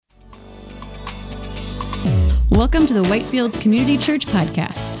Welcome to the Whitefields Community Church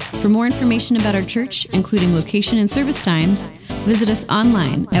Podcast. For more information about our church, including location and service times, visit us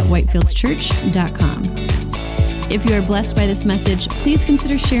online at whitefieldschurch.com. If you are blessed by this message, please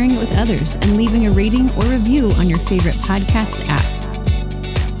consider sharing it with others and leaving a rating or review on your favorite podcast app.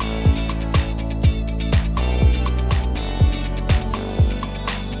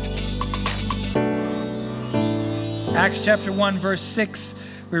 Acts chapter 1, verse 6,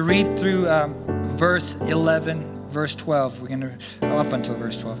 we read through verse 11, verse 12. We're going to go up until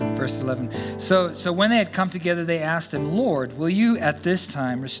verse 12, verse 11. So when they had come together, they asked him, "Lord, will you at this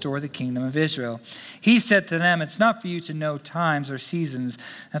time restore the kingdom of Israel?" He said to them, "It's not for you to know times or seasons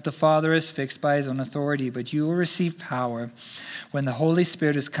that the Father has fixed by his own authority, but you will receive power when the Holy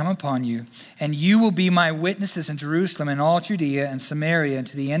Spirit has come upon you, and you will be my witnesses in Jerusalem and all Judea and Samaria and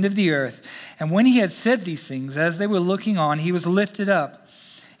to the end of the earth." And when he had said these things, as they were looking on, he was lifted up,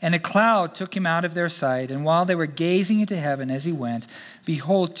 and a cloud took him out of their sight. And while they were gazing into heaven as he went,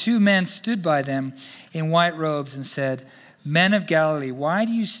 behold, two men stood by them in white robes and said, "Men of Galilee, why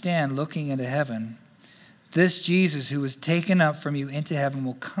do you stand looking into heaven? This Jesus who was taken up from you into heaven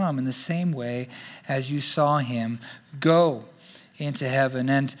will come in the same way as you saw him go into heaven."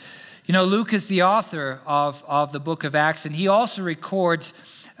 And, you know, Luke is the author of the book of Acts, and he also records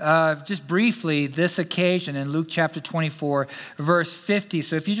just briefly this occasion in Luke chapter 24, verse 50.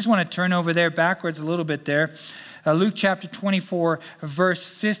 So if you just want to turn over there backwards a little bit there, Luke chapter 24, verse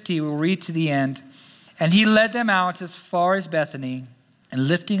 50, we'll read to the end. "And he led them out as far as Bethany, and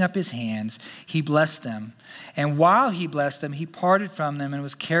lifting up his hands, he blessed them. And while he blessed them, he parted from them and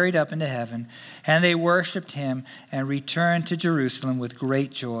was carried up into heaven. And they worshiped him and returned to Jerusalem with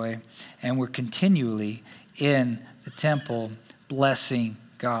great joy and were continually in the temple blessing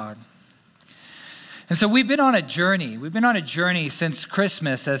God." And so we've been on a journey. We've been on a journey since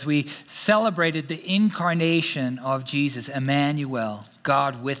Christmas as we celebrated the incarnation of Jesus, Emmanuel,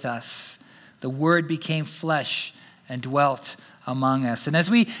 God with us. The Word became flesh and dwelt among us. And as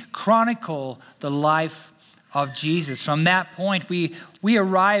we chronicle the life of Jesus, from that point, we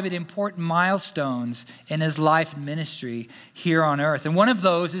arrive at important milestones in his life and ministry here on earth. And one of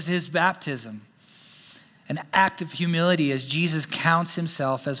those is his baptism, an act of humility as Jesus counts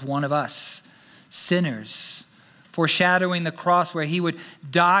himself as one of us, sinners, foreshadowing the cross where he would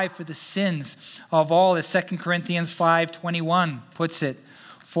die for the sins of all, as 2 Corinthians 5:21 puts it.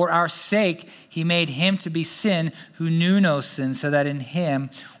 "For our sake he made him to be sin who knew no sin, so that in him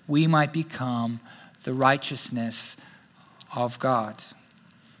we might become the righteousness of God."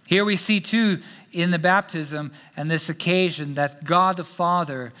 Here we see too in the baptism and this occasion that God the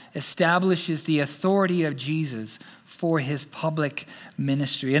Father establishes the authority of Jesus for his public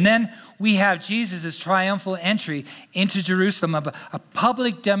ministry. And then we have Jesus' triumphal entry into Jerusalem, a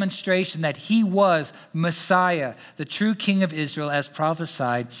public demonstration that he was Messiah, the true King of Israel, as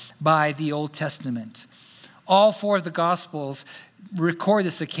prophesied by the Old Testament. All four of the Gospels record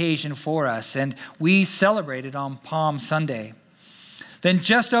this occasion for us, and we celebrated on Palm Sunday. Then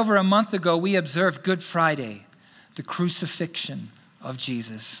just over a month ago, we observed Good Friday, the crucifixion of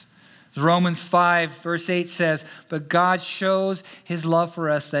Jesus. Romans 5, verse 8 says, "But God shows his love for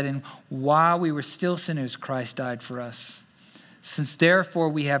us that while we were still sinners, Christ died for us. Since therefore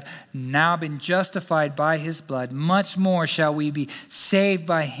we have now been justified by his blood, much more shall we be saved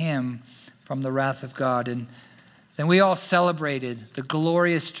by him from the wrath of God." And then we all celebrated the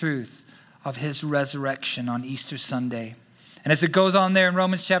glorious truth of his resurrection on Easter Sunday. And as it goes on there in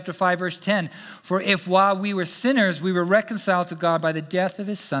Romans chapter 5, verse 10, "For if while we were sinners, we were reconciled to God by the death of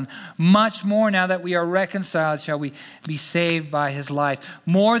his Son, much more now that we are reconciled shall we be saved by his life.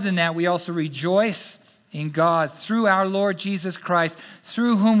 More than that, we also rejoice in God through our Lord Jesus Christ,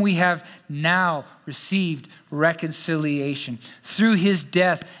 through whom we have now received reconciliation." Through his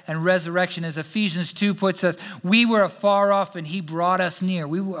death and resurrection, as Ephesians 2 puts us, we were afar off and he brought us near.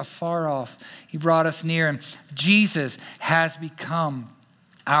 We were afar off. He brought us near, and Jesus has become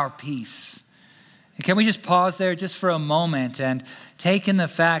our peace. And can we just pause there just for a moment and take in the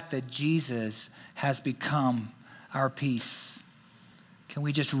fact that Jesus has become our peace? Can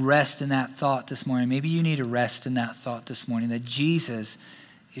we just rest in that thought this morning? Maybe you need to rest in that thought this morning, that Jesus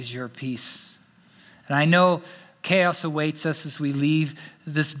is your peace. And I know chaos awaits us as we leave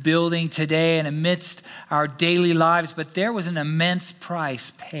this building today and amidst our daily lives, but there was an immense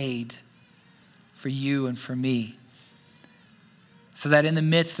price paid for you and for me, so that in the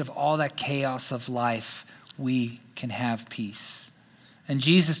midst of all that chaos of life, we can have peace. And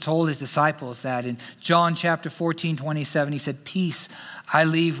Jesus told his disciples that in John chapter 14, 27, he said, "Peace I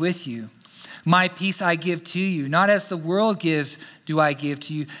leave with you. My peace I give to you, not as the world gives do I give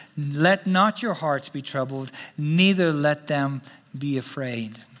to you. Let not your hearts be troubled, neither let them be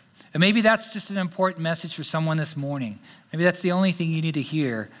afraid. And maybe that's just an important message for someone this morning. Maybe that's the only thing you need to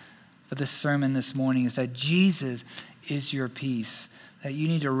hear for this sermon this morning, is that Jesus is your peace, that you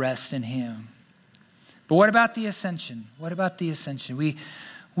need to rest in him. But what about the ascension? What about the ascension? We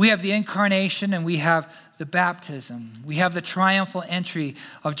have the incarnation and we have the baptism. We have the triumphal entry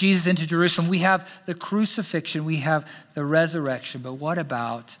of Jesus into Jerusalem. We have the crucifixion. We have the resurrection. But what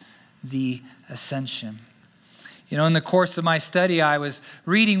about the ascension? You know, in the course of my study, I was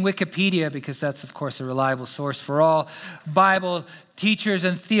reading Wikipedia, because that's, of course, a reliable source for all Bible teachers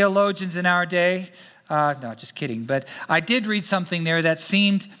and theologians in our day. No, just kidding. But I did read something there that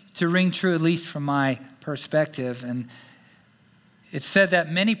seemed to ring true, at least from my perspective. And it said that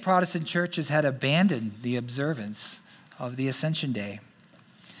many Protestant churches had abandoned the observance of the Ascension Day.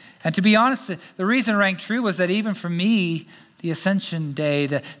 And to be honest, the reason it rang true was that even for me, the Ascension Day,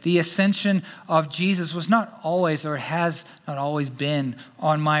 the ascension of Jesus was not always, or has not always been,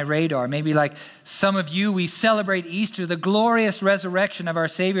 on my radar. Maybe like some of you, we celebrate Easter, the glorious resurrection of our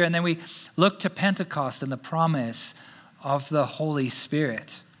Savior, and then we look to Pentecost and the promise of the Holy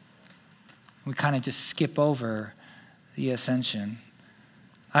Spirit. We kind of just skip over the ascension.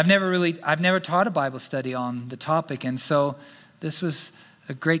 I've never taught a Bible study on the topic, and so this was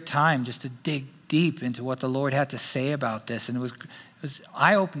a great time just to dig deep into what the Lord had to say about this. And it was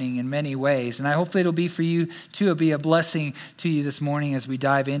eye-opening in many ways. And hopefully it'll be for you too. It'll be a blessing to you this morning as we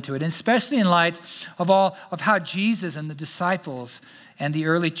dive into it. And especially in light of how Jesus and the disciples and the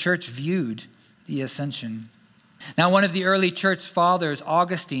early church viewed the ascension. Now, one of the early church fathers,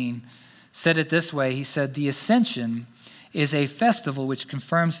 Augustine, said it this way. He said, "The ascension is a festival which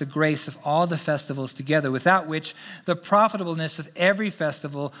confirms the grace of all the festivals together, without which the profitableness of every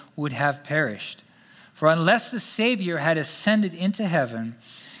festival would have perished. For unless the Savior had ascended into heaven,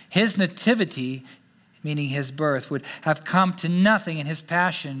 his nativity," meaning his birth, "would have come to nothing, and his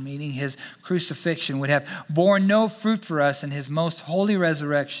passion," meaning his crucifixion, "would have borne no fruit for us, and his most holy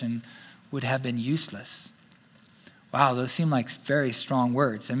resurrection would have been useless." Wow, those seem like very strong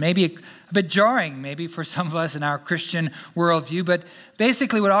words, and maybe a bit jarring maybe for some of us in our Christian worldview. But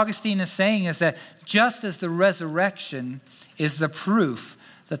basically what Augustine is saying is that just as the resurrection is the proof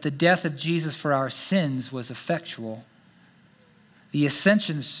that the death of Jesus for our sins was effectual, the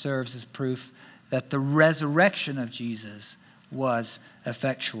ascension serves as proof that the resurrection of Jesus was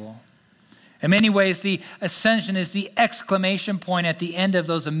effectual. In many ways, the ascension is the exclamation point at the end of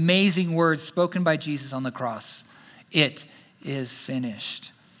those amazing words spoken by Jesus on the cross. It is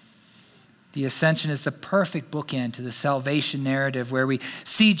finished. The ascension is the perfect bookend to the salvation narrative, where we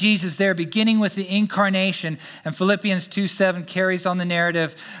see Jesus there beginning with the incarnation, and Philippians 2:7 carries on the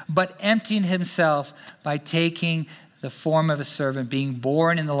narrative, but emptying himself by taking the form of a servant, being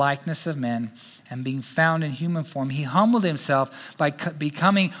born in the likeness of men, and being found in human form, he humbled himself by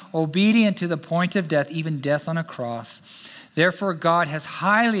becoming obedient to the point of death, even death on a cross. Therefore, God has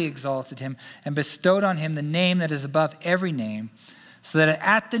highly exalted him and bestowed on him the name that is above every name, so that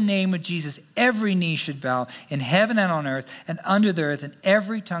at the name of Jesus, every knee should bow in heaven and on earth and under the earth, and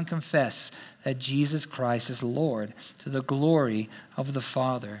every tongue confess that Jesus Christ is Lord, to the glory of the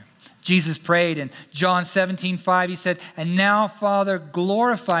Father. Jesus prayed in John 17:5, he said, "And now, Father,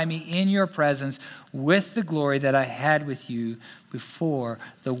 glorify me in your presence with the glory that I had with you before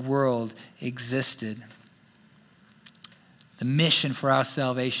the world existed." The mission for our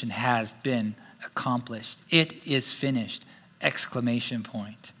salvation has been accomplished. It is finished! Exclamation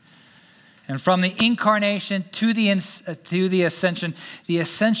point. And from the incarnation to the ascension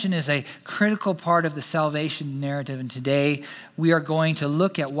is a critical part of the salvation narrative. And today we are going to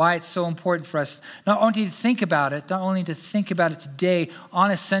look at why it's so important for us not only to think about it today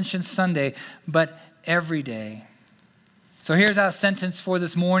on Ascension Sunday, but every day. So here's our sentence for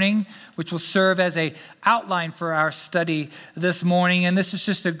this morning, which will serve as an outline for our study this morning. And this is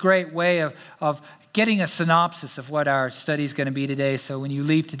just a great way of getting a synopsis of what our study is going to be today. So when you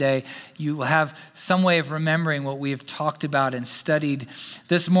leave today, you will have some way of remembering what we have talked about and studied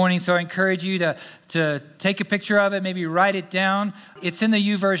this morning. So I encourage you to take a picture of it, maybe write it down. It's in the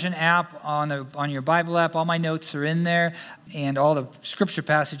YouVersion app on your Bible app. All my notes are in there, and all the scripture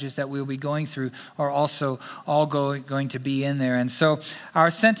passages that we'll be going through are also all going to be in there. And so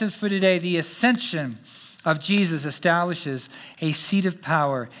our sentence for today: the ascension of Jesus establishes a seat of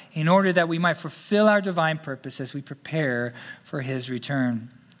power in order that we might fulfill our divine purpose as we prepare for his return.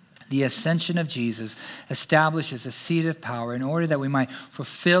 The ascension of Jesus establishes a seat of power in order that we might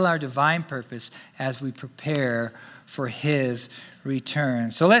fulfill our divine purpose as we prepare for his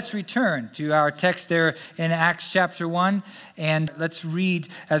return. So let's return to our text there in Acts chapter 1, and let's read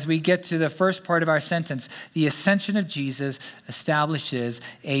as we get to the first part of our sentence. The ascension of Jesus establishes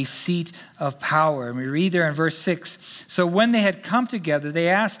a seat of power. And we read there in verse 6, so when they had come together, they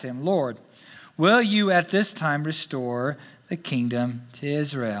asked him, Lord, will you at this time restore the kingdom to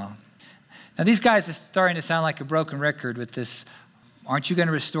Israel? Now these guys are starting to sound like a broken record with this, aren't you going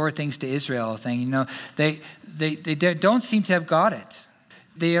to restore things to Israel thing? You know, they don't seem to have got it.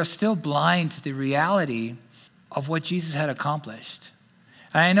 They are still blind to the reality of what Jesus had accomplished.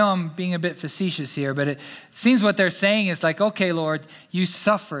 And I know I'm being a bit facetious here, but it seems what they're saying is like, okay, Lord, you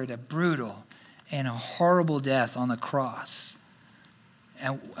suffered a brutal and a horrible death on the cross.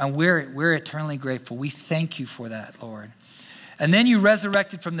 And we're eternally grateful. We thank you for that, Lord. And then you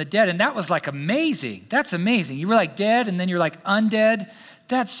resurrected from the dead, and that was like amazing. That's amazing. You were like dead, and then you're like undead.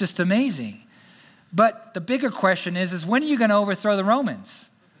 That's just amazing. But the bigger question is when are you going to overthrow the Romans?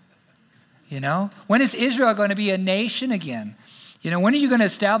 You know, when is Israel going to be a nation again? You know, when are you going to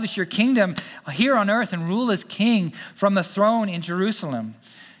establish your kingdom here on earth and rule as king from the throne in Jerusalem?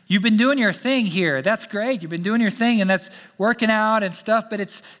 You've been doing your thing here. That's great. You've been doing your thing, and that's working out and stuff, but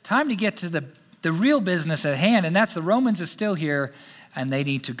it's time to get to the real business at hand, and that's the Romans are still here, and they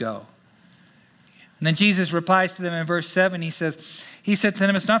need to go. And then Jesus replies to them in verse 7. He said to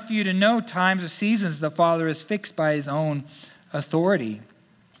them, it's not for you to know times or seasons the Father is fixed by his own authority.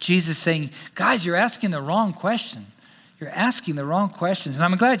 Jesus saying, guys, you're asking the wrong question. You're asking the wrong questions. And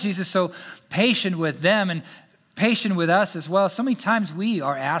I'm glad Jesus is so patient with them and patient with us as well. So many times we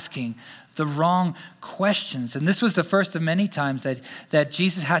are asking the wrong questions. And this was the first of many times that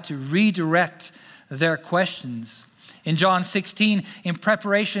Jesus had to redirect their questions. In John 16, in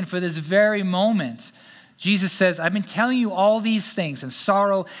preparation for this very moment, Jesus says, I've been telling you all these things, and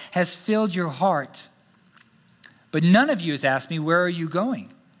sorrow has filled your heart. But none of you has asked me, where are you going?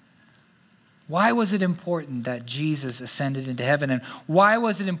 Why was it important that Jesus ascended into heaven? And why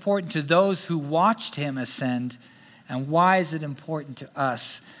was it important to those who watched him ascend? And why is it important to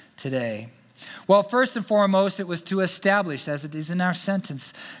us today? Well, first and foremost, it was to establish, as it is in our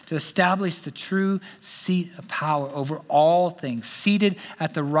sentence, to establish the true seat of power over all things, seated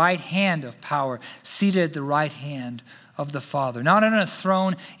at the right hand of power, seated at the right hand of the Father. Not on a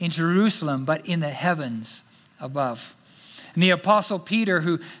throne in Jerusalem, but in the heavens above. And the Apostle Peter,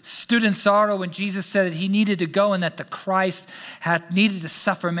 who stood in sorrow when Jesus said that he needed to go and that the Christ had needed to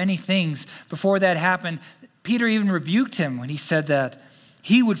suffer many things before that happened, Peter even rebuked him when he said that.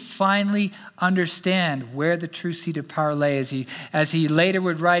 He would finally understand where the true seat of power lay, as he later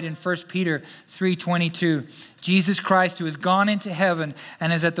would write in 1 Peter 3:22, Jesus Christ, who has gone into heaven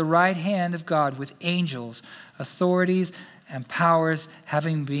and is at the right hand of God with angels, authorities, and powers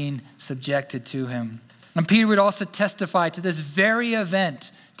having been subjected to him. And Peter would also testify to this very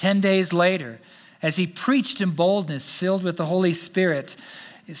event 10 days later as he preached in boldness, filled with the Holy Spirit,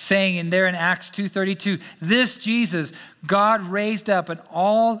 saying in Acts 2:32, this Jesus God raised up, and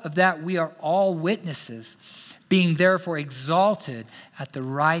all of that we are all witnesses, being therefore exalted at the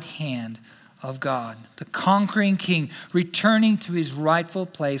right hand of God. The conquering king returning to his rightful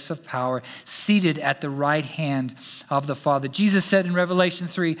place of power, seated at the right hand of the Father. Jesus said in Revelation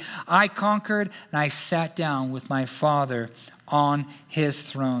 3, I conquered and I sat down with my Father on his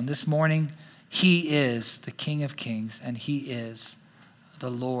throne. This morning, he is the King of Kings and he is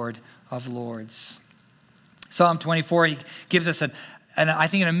the Lord of Lords. Psalm 24, he gives us I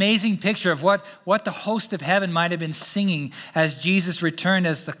think an amazing picture of what the host of heaven might have been singing as Jesus returned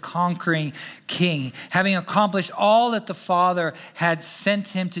as the conquering king, having accomplished all that the Father had sent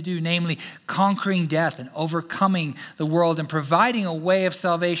him to do, namely conquering death and overcoming the world and providing a way of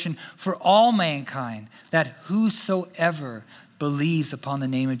salvation for all mankind, that whosoever believes upon the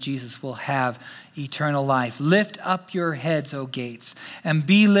name of Jesus will have eternal life. Lift up your heads, O gates, and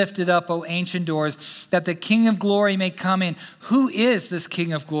be lifted up, O ancient doors, that the King of glory may come in. Who is this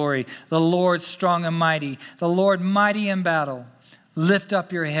King of glory? The Lord strong and mighty, the Lord mighty in battle. Lift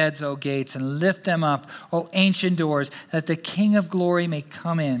up your heads, O gates, and lift them up, O ancient doors, that the King of glory may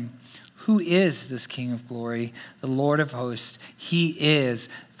come in. Who is this King of glory? The Lord of hosts. He is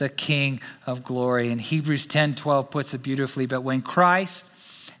the King of glory. And Hebrews 10:12 puts it beautifully. But when Christ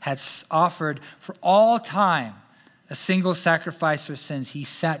had offered for all time a single sacrifice for sins, he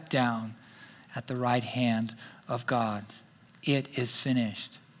sat down at the right hand of God. It is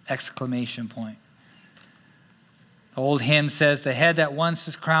finished! Exclamation point. The old hymn says, the head that once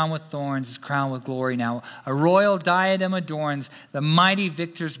was crowned with thorns is crowned with glory now. A royal diadem adorns the mighty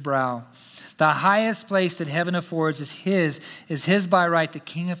victor's brow. The highest place that heaven affords is his by right, the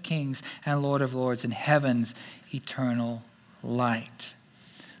King of kings and Lord of lords, in heaven's eternal light.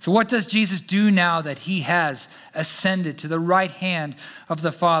 So what does Jesus do now that he has ascended to the right hand of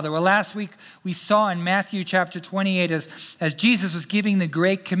the Father? Well, last week we saw in Matthew chapter 28, as Jesus was giving the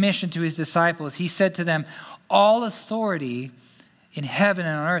Great Commission to his disciples, he said to them, all authority in heaven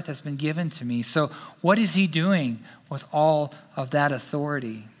and on earth has been given to me. So what is he doing with all of that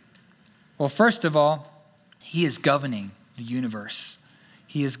authority? Well, first of all, he is governing the universe.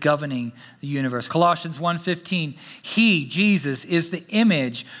 He is governing the universe. Colossians 1:15, he, Jesus, is the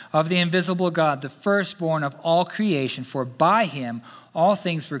image of the invisible God, the firstborn of all creation, for by him all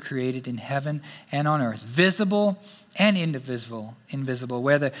things were created in heaven and on earth, visible and invisible,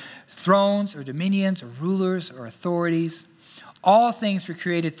 whether thrones or dominions or rulers or authorities. All things were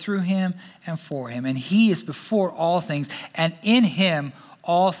created through him and for him, and he is before all things, and in him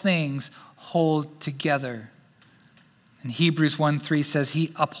all things hold together. And Hebrews 1:3 says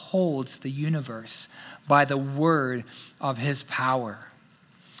he upholds the universe by the word of his power.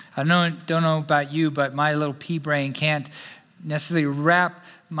 I don't know about you, but my little pea brain can't necessarily wrap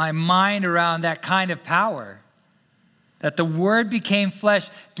my mind around that kind of power. That the word became flesh,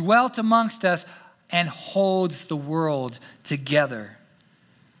 dwelt amongst us, and holds the world together.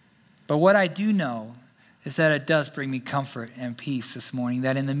 But what I do know is that it does bring me comfort and peace this morning,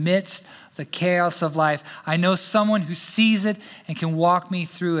 that in the midst of the chaos of life, I know someone who sees it and can walk me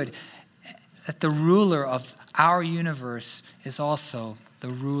through it, that the ruler of our universe is also the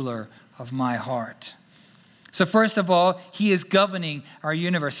ruler of my heart. So first of all, he is governing our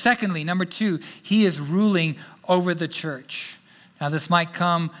universe. Secondly, number two, he is ruling over the church. Now this might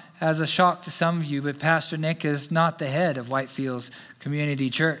come as a shock to some of you, but Pastor Nick is not the head of Whitefields Community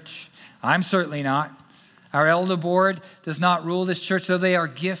Church. I'm certainly not. Our elder board does not rule this church, though they are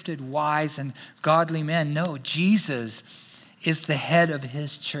gifted, wise, and godly men. No, Jesus is the head of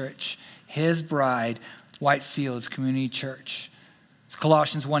his church, his bride, Whitefields Community Church. As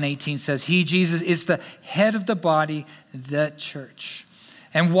Colossians 1:18 says, he, Jesus, is the head of the body, the church.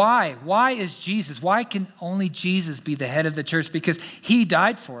 And why? Why is Jesus? Why can only Jesus be the head of the church? Because he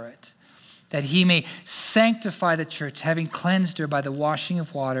died for it, that he may sanctify the church, having cleansed her by the washing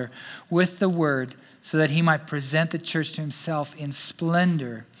of water with the word, so that he might present the church to himself in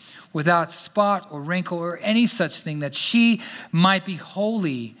splendor, without spot or wrinkle or any such thing, that she might be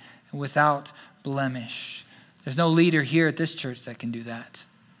holy and without blemish. There's no leader here at this church that can do that.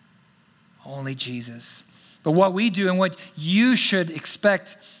 Only Jesus. But what we do and what you should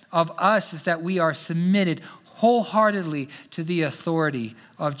expect of us is that we are submitted wholeheartedly to the authority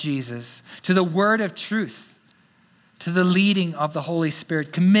of Jesus, to the word of truth, to the leading of the Holy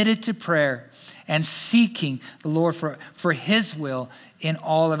Spirit, committed to prayer and seeking the Lord for his will in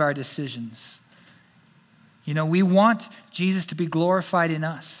all of our decisions. You know, we want Jesus to be glorified in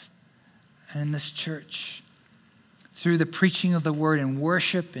us and in this church through the preaching of the word in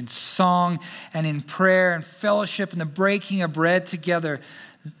worship, in song, and in prayer and fellowship and the breaking of bread together.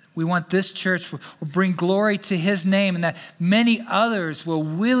 We want this church will bring glory to his name, and that many others will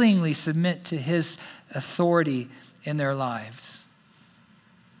willingly submit to his authority in their lives.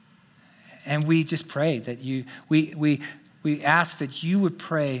 And we just pray that we ask that you would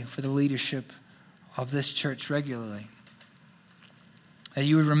pray for the leadership of this church regularly. That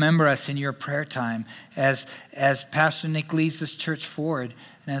you would remember us in your prayer time as Pastor Nick leads this church forward,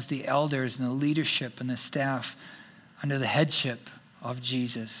 and as the elders and the leadership and the staff under the headship of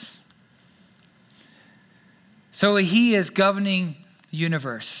Jesus. So he is governing the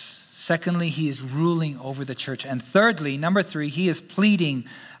universe. Secondly, he is ruling over the church. And thirdly, number three, he is pleading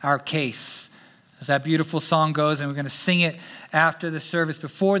our case. As that beautiful song goes, and we're going to sing it after the service.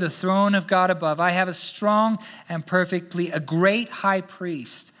 Before the throne of God above, I have a strong and perfect plea, a great high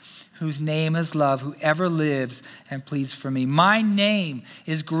priest whose name is love, who ever lives and pleads for me. My name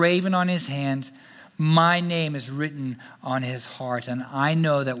is graven on his hand. My name is written on his heart. And I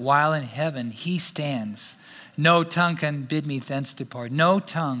know that while in heaven he stands, no tongue can bid me thence depart. No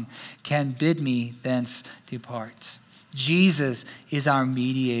tongue can bid me thence depart. Jesus is our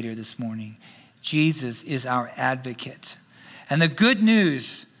mediator this morning. Jesus is our advocate. And the good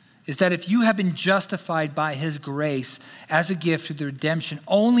news is that if you have been justified by his grace as a gift through the redemption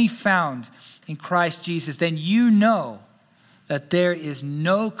only found in Christ Jesus, then you know that there is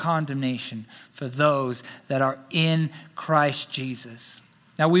no condemnation for those that are in Christ Jesus.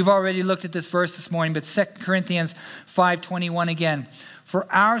 Now, we've already looked at this verse this morning, but 2 Corinthians 5:21 again.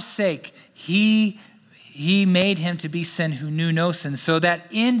 For our sake, he made him to be sin who knew no sin, so that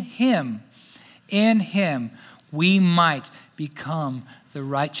in him we might become the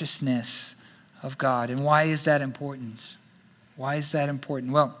righteousness of God. And why is that important? Why is that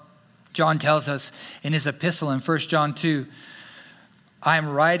important? Well, John tells us in his epistle in 1 John 2, I am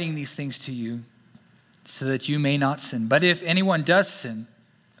writing these things to you so that you may not sin. But if anyone does sin,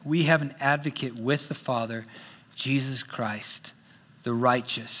 we have an advocate with the Father, Jesus Christ, the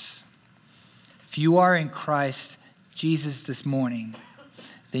righteous. If you are in Christ Jesus this morning,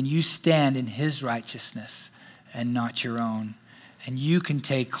 then you stand in his righteousness and not your own. And you can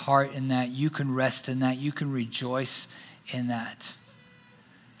take heart in that. You can rest in that. You can rejoice in that.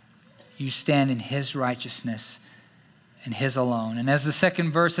 You stand in his righteousness and his alone. And as the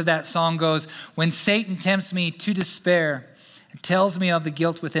second verse of that song goes, when Satan tempts me to despair and tells me of the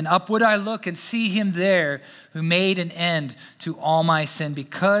guilt within, upward I look and see him there who made an end to all my sin.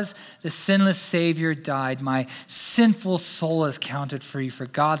 Because the sinless Savior died, my sinful soul is counted free. For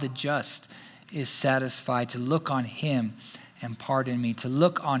God the just is satisfied to look on him and pardon me, to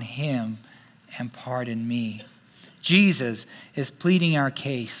look on him and pardon me. Jesus is pleading our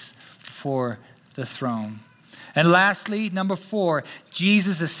case for the throne. And lastly, number 4,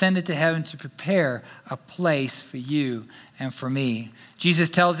 Jesus ascended to heaven to prepare a place for you and for me. Jesus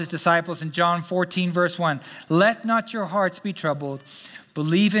tells his disciples in John 14, verse 1, let not your hearts be troubled.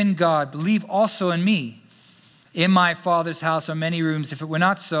 Believe in God. Believe also in me. In my Father's house are many rooms. If it were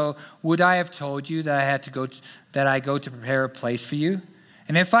not so, would I have told you that I go to prepare a place for you?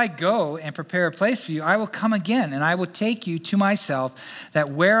 And if I go and prepare a place for you, I will come again and I will take you to myself, that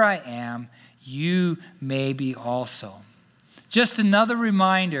where I am, you may be also. Just another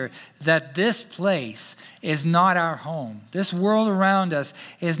reminder that this place is not our home. This world around us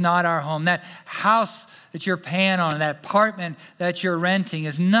is not our home. That house that you're paying on, that apartment that you're renting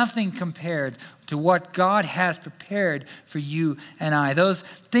is nothing compared to what God has prepared for you and I. Those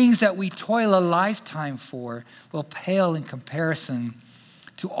things that we toil a lifetime for will pale in comparison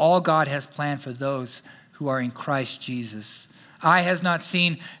to all God has planned for those who are in Christ Jesus. Eye has not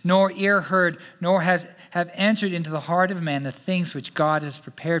seen, nor ear heard, nor have entered into the heart of man the things which God has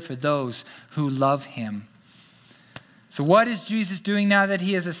prepared for those who love him. So what is Jesus doing now that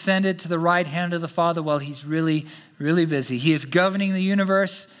he has ascended to the right hand of the Father? Well, he's really, really busy. He is governing the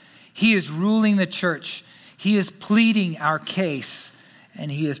universe. He is ruling the church. He is pleading our case,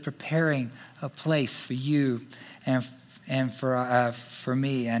 and he is preparing a place for you and for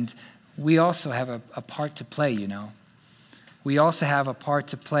me. And we also have a part to play, you know. We also have a part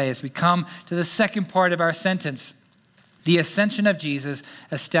to play as we come to the second part of our sentence. The ascension of Jesus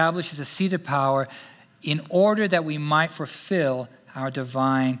establishes a seat of power in order that we might fulfill our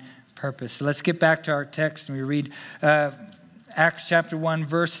divine purpose. So let's get back to our text and we read Acts chapter 1,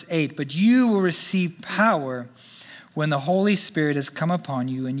 verse 8. But you will receive power when the Holy Spirit has come upon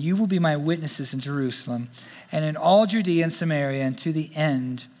you, and you will be my witnesses in Jerusalem and in all Judea and Samaria and to the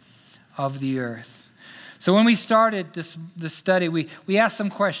end of the earth. So when we started this study, we asked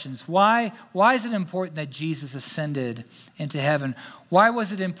some questions. Why is it important that Jesus ascended into heaven? Why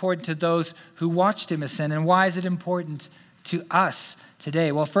was it important to those who watched him ascend? And why is it important to us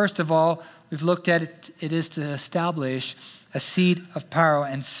today? Well, first of all, we've looked at it is to establish a seat of power.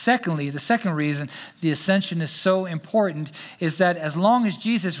 And secondly, the second reason the ascension is so important is that as long as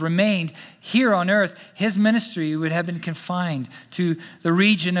Jesus remained here on earth, his ministry would have been confined to the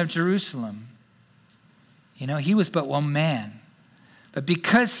region of Jerusalem. You know, he was but one man. But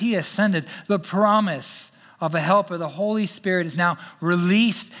because he ascended, the promise of a helper, the Holy Spirit, is now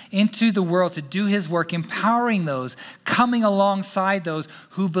released into the world to do his work, empowering those, coming alongside those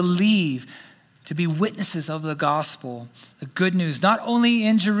who believe, to be witnesses of the gospel, the good news, not only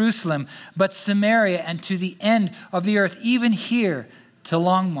in Jerusalem, but Samaria and to the end of the earth, even here to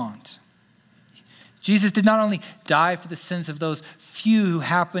Longmont. Jesus did not only die for the sins of those few who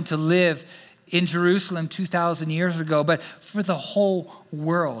happened to live in Jerusalem 2,000 years ago, but for the whole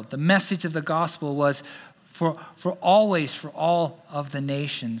world. The message of the gospel was for always, for all of the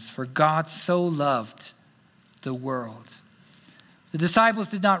nations, for God so loved the world. The disciples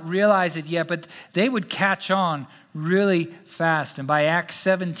did not realize it yet, but they would catch on really fast. And by Acts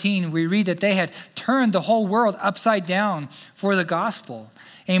 17, we read that they had turned the whole world upside down for the gospel.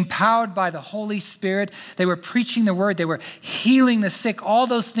 Empowered by the Holy Spirit, they were preaching the word, they were healing the sick, all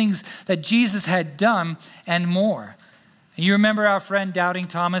those things that Jesus had done and more. And you remember our friend Doubting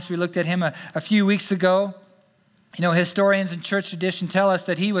Thomas? We looked at him a few weeks ago. You know, historians and church tradition tell us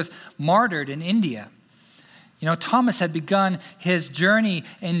that he was martyred in India. You know, Thomas had begun his journey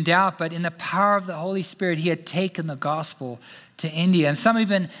in doubt, but in the power of the Holy Spirit, he had taken the gospel to India. And some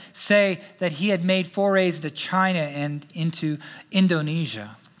even say that he had made forays to China and into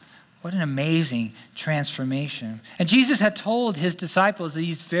Indonesia. What an amazing transformation. And Jesus had told his disciples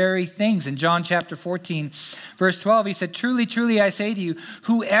these very things. In John chapter 14, verse 12, he said, "Truly, truly, I say to you,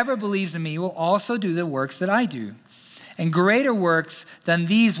 whoever believes in me will also do the works that I do. And greater works than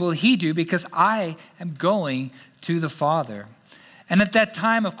these will he do, because I am going to the Father. And at that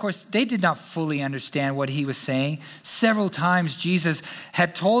time, of course, they did not fully understand what he was saying. Several times Jesus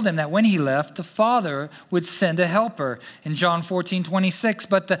had told them that when he left, the Father would send a helper. In John 14:26,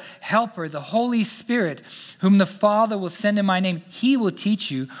 but the helper, the Holy Spirit, whom the Father will send in my name, he will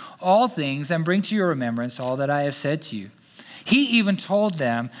teach you all things and bring to your remembrance all that I have said to you. He even told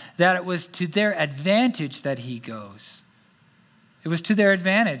them that it was to their advantage that he goes. It was to their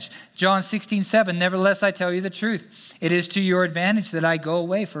advantage. John 16:7, nevertheless, I tell you the truth. It is to your advantage that I go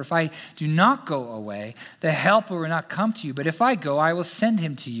away. For if I do not go away, the helper will not come to you. But if I go, I will send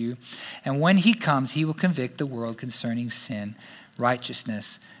him to you. And when he comes, he will convict the world concerning sin,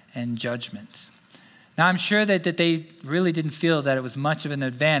 righteousness, and judgment. Now, I'm sure that they really didn't feel that it was much of an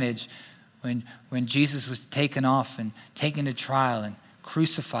advantage when Jesus was taken off and taken to trial and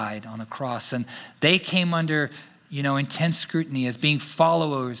crucified on a cross. And they came under intense scrutiny as being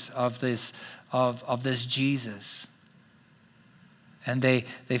followers of this Jesus. And they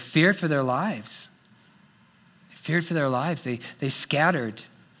feared for their lives. They feared for their lives. They scattered.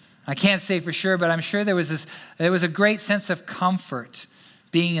 I can't say for sure, but I'm sure there was a great sense of comfort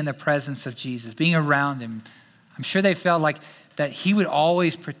being in the presence of Jesus, being around him. I'm sure they felt like that he would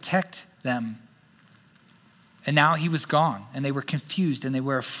always protect them. And now he was gone, and they were confused, and they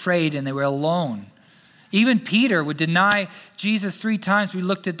were afraid, and they were alone. Even Peter would deny Jesus 3 times. We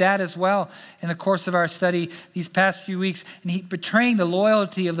looked at that as well in the course of our study these past few weeks. And he betraying the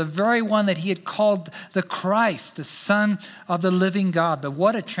loyalty of the very one that he had called the Christ, the Son of the living God. But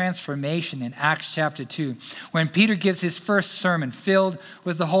what a transformation in Acts chapter 2, when Peter gives his first sermon filled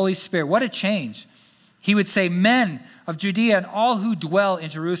with the Holy Spirit. What a change. He would say, men of Judea and all who dwell in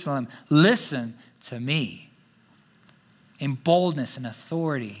Jerusalem, listen to me. In boldness and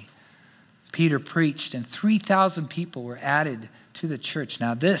authority, Peter preached, and 3,000 people were added to the church.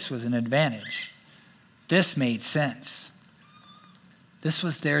 Now, this was an advantage. This made sense. This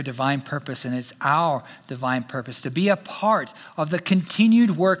was their divine purpose, and it's our divine purpose to be a part of the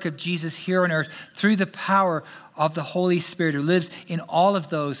continued work of Jesus here on earth through the power of the Holy Spirit who lives in all of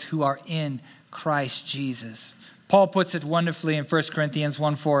those who are in Christ Jesus. Paul puts it wonderfully in 1 Corinthians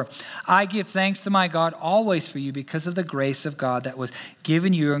 1:4. I give thanks to my God always for you because of the grace of God that was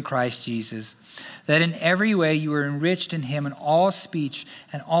given you in Christ Jesus, that in every way you were enriched in him in all speech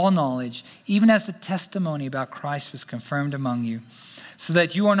and all knowledge, even as the testimony about Christ was confirmed among you, so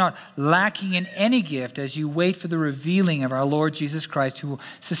that you are not lacking in any gift as you wait for the revealing of our Lord Jesus Christ, who will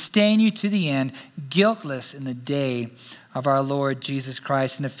sustain you to the end, guiltless in the day of our Lord Jesus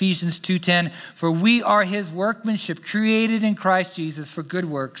Christ. In Ephesians 2:10, for we are his workmanship, created in Christ Jesus for good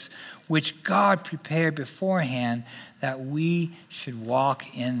works, which God prepared beforehand that we should walk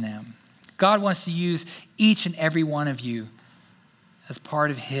in them. God wants to use each and every one of you as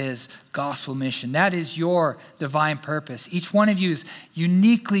part of his gospel mission. That is your divine purpose. Each one of you is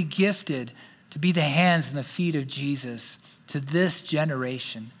uniquely gifted to be the hands and the feet of Jesus to this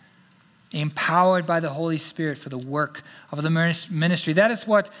generation, empowered by the Holy Spirit for the work of the ministry. That is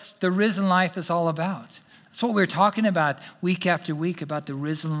what the risen life is all about. That's what we're talking about week after week, about the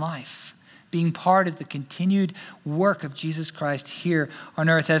risen life, being part of the continued work of Jesus Christ here on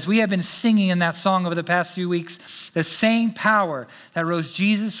earth. As we have been singing in that song over the past few weeks, the same power that rose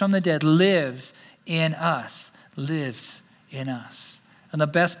Jesus from the dead lives in us, lives in us. And the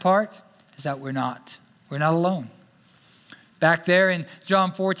best part is that we're not alone. Back there in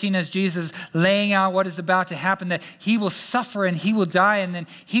John 14, as Jesus laying out what is about to happen, that he will suffer and he will die and then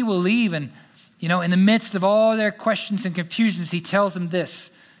he will leave. And, in the midst of all their questions and confusions, he tells them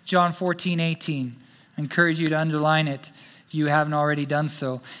this, John 14:18. I encourage you to underline it if you haven't already done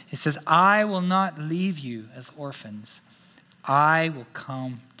so. It says, I will not leave you as orphans. I will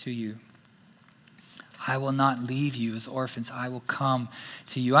come to you. I will not leave you as orphans. I will come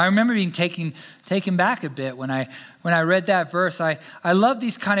to you. I remember being taken back a bit when I read that verse. I love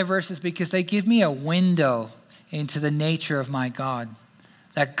these kind of verses because they give me a window into the nature of my God.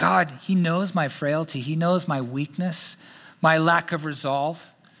 That God, he knows my frailty. He knows my weakness, my lack of resolve.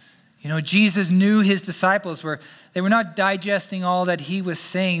 Jesus knew his disciples were not digesting all that he was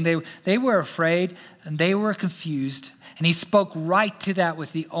saying. They were afraid and they were confused. And he spoke right to that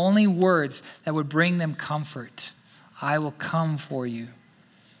with the only words that would bring them comfort. I will come for you.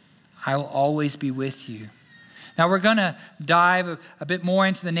 I will always be with you. Now we're going to dive a bit more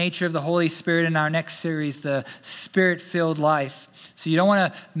into the nature of the Holy Spirit in our next series, the Spirit-Filled Life. So you don't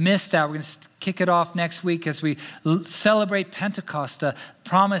want to miss that. We're going to kick it off next week as we celebrate Pentecost, the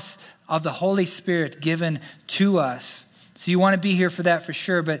promise of the Holy Spirit given to us. So you want to be here for that for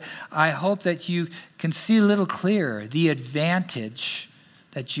sure, but I hope that you can see a little clearer the advantage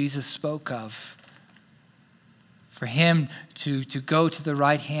that Jesus spoke of. For him to go to the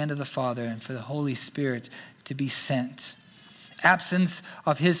right hand of the Father and for the Holy Spirit to be sent. Absence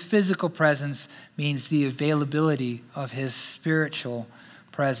of his physical presence means the availability of his spiritual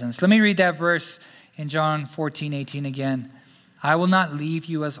presence. Let me read that verse in John 14:18 again. I will not leave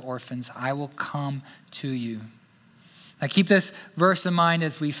you as orphans. I will come to you. Now keep this verse in mind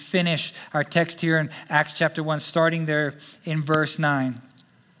as we finish our text here in Acts chapter 1, starting there in verse 9.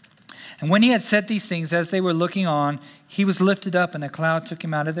 And when he had said these things, as they were looking on, he was lifted up, and a cloud took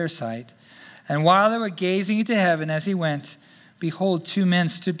him out of their sight. And while they were gazing into heaven as he went, behold, two men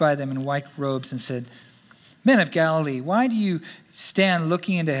stood by them in white robes and said, Men of Galilee, why do you stand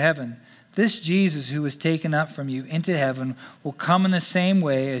looking into heaven? This Jesus who was taken up from you into heaven will come in the same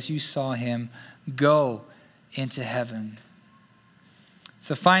way as you saw him go into heaven.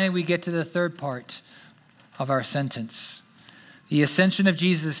 So finally we get to the third part of our sentence. The ascension of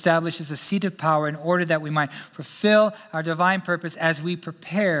Jesus establishes a seat of power in order that we might fulfill our divine purpose as we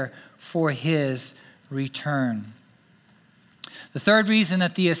prepare for his return. The third reason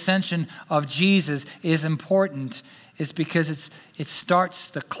that the ascension of Jesus is important is because it starts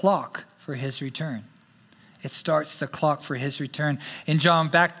the clock for his return. It starts the clock for his return.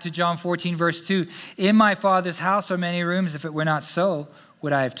 Back to John 14, verse 2. In my Father's house are many rooms. If it were not so,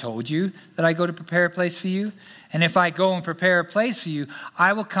 would I have told you that I go to prepare a place for you? And if I go and prepare a place for you,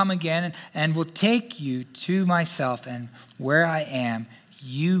 I will come again and will take you to myself. And where I am,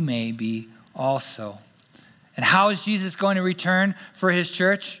 you may be also. And how is Jesus going to return for his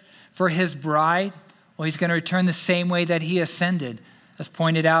church, for his bride? Well, he's going to return the same way that he ascended, as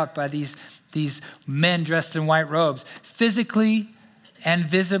pointed out by these men dressed in white robes, physically and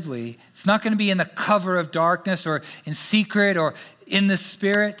visibly. It's not going to be in the cover of darkness or in secret or in the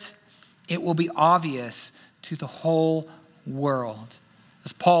spirit. It will be obvious to the whole world.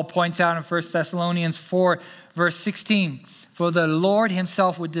 As Paul points out in 1 Thessalonians 4, verse 16, for the Lord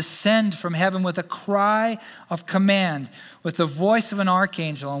himself would descend from heaven with a cry of command, with the voice of an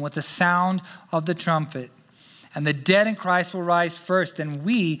archangel, and with the sound of the trumpet. And the dead in Christ will rise first, and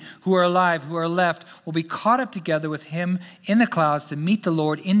we who are alive, who are left, will be caught up together with him in the clouds to meet the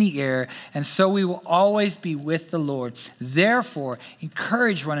Lord in the air, and so we will always be with the Lord. Therefore,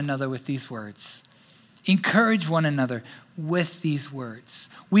 encourage one another with these words. Encourage one another with these words.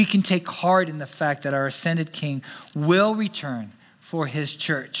 We can take heart in the fact that our ascended King will return for his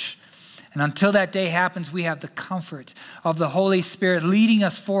church. And until that day happens, we have the comfort of the Holy Spirit leading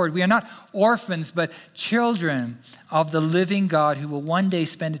us forward. We are not orphans, but children of the living God who will one day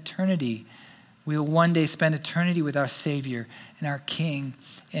spend eternity. We will one day spend eternity with our Savior and our King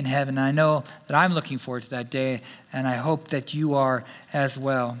in heaven. I know that I'm looking forward to that day, and I hope that you are as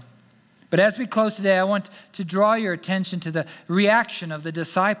well. But as we close today, I want to draw your attention to the reaction of the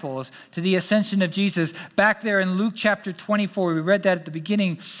disciples to the ascension of Jesus. Back there in Luke chapter 24, we read that at the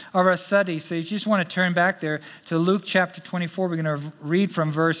beginning of our study. So you just want to turn back there to Luke chapter 24. We're going to read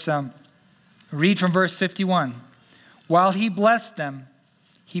from verse 51. While he blessed them,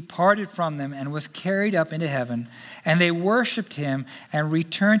 he parted from them and was carried up into heaven. And they worshiped him and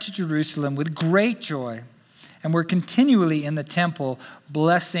returned to Jerusalem with great joy, and were continually in the temple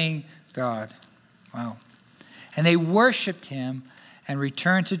blessing God. Wow. And they worshiped him and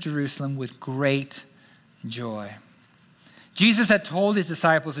returned to Jerusalem with great joy. Jesus had told his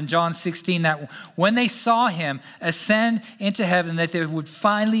disciples in John 16 that when they saw him ascend into heaven, that they would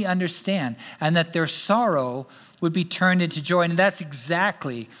finally understand and that their sorrow would be turned into joy. And that's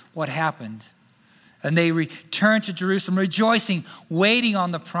exactly what happened. And they returned to Jerusalem rejoicing, waiting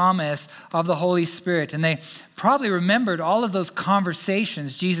on the promise of the Holy Spirit. And they probably remembered all of those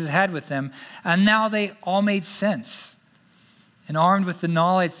conversations Jesus had with them. And now they all made sense. And armed with the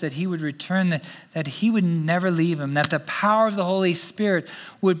knowledge that he would return, that he would never leave them, that the power of the Holy Spirit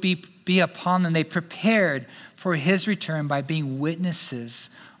would be upon them. They prepared for his return by being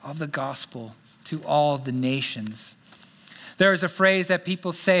witnesses of the gospel to all the nations. There is a phrase that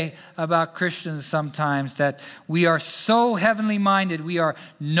people say about Christians sometimes, that we are so heavenly minded, we are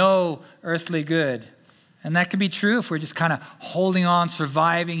no earthly good. And that can be true if we're just kind of holding on,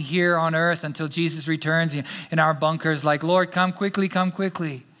 surviving here on earth until Jesus returns in our bunkers like, Lord, come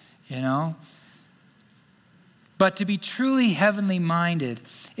quickly, you know. But to be truly heavenly minded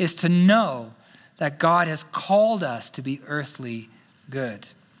is to know that God has called us to be earthly good,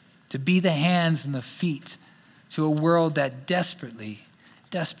 to be the hands and the feet to a world that desperately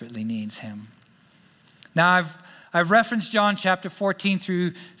needs him. Now, I've referenced John chapter 14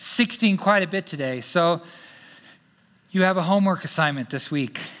 through 16 quite a bit today. So You have a homework assignment this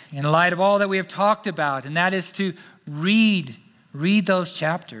week in light of all that we have talked about, and that is to read those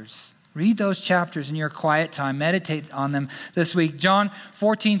chapters. Read those chapters in your quiet time. Meditate on them this week. John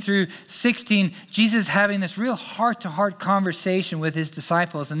 14 through 16, Jesus having this real heart-to-heart conversation with his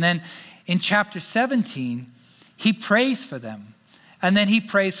disciples. And then in chapter 17, he prays for them. And then he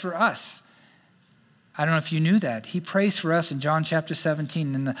prays for us. I don't know if you knew that. He prays for us in John chapter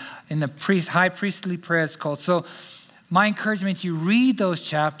 17 in the high priestly prayer it's called. So my encouragement to you, read those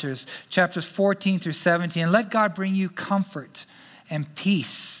chapters 14 through 17, and let God bring you comfort and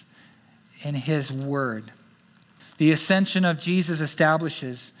peace in his word. The ascension of Jesus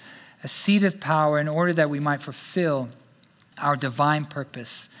establishes a seat of power in order that we might fulfill our divine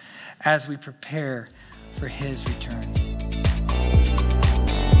purpose as we prepare for his return.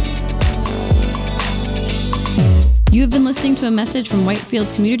 You have been listening to a message from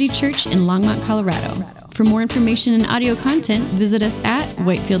Whitefields Community Church in Longmont, Colorado. For more information and audio content, visit us at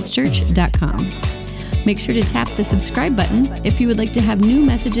whitefieldschurch.com. Make sure to tap the subscribe button if you would like to have new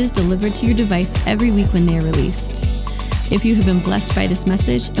messages delivered to your device every week when they are released. If you have been blessed by this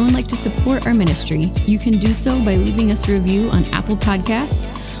message and would like to support our ministry, you can do so by leaving us a review on Apple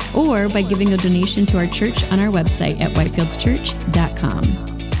Podcasts or by giving a donation to our church on our website at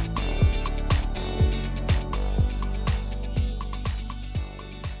whitefieldschurch.com.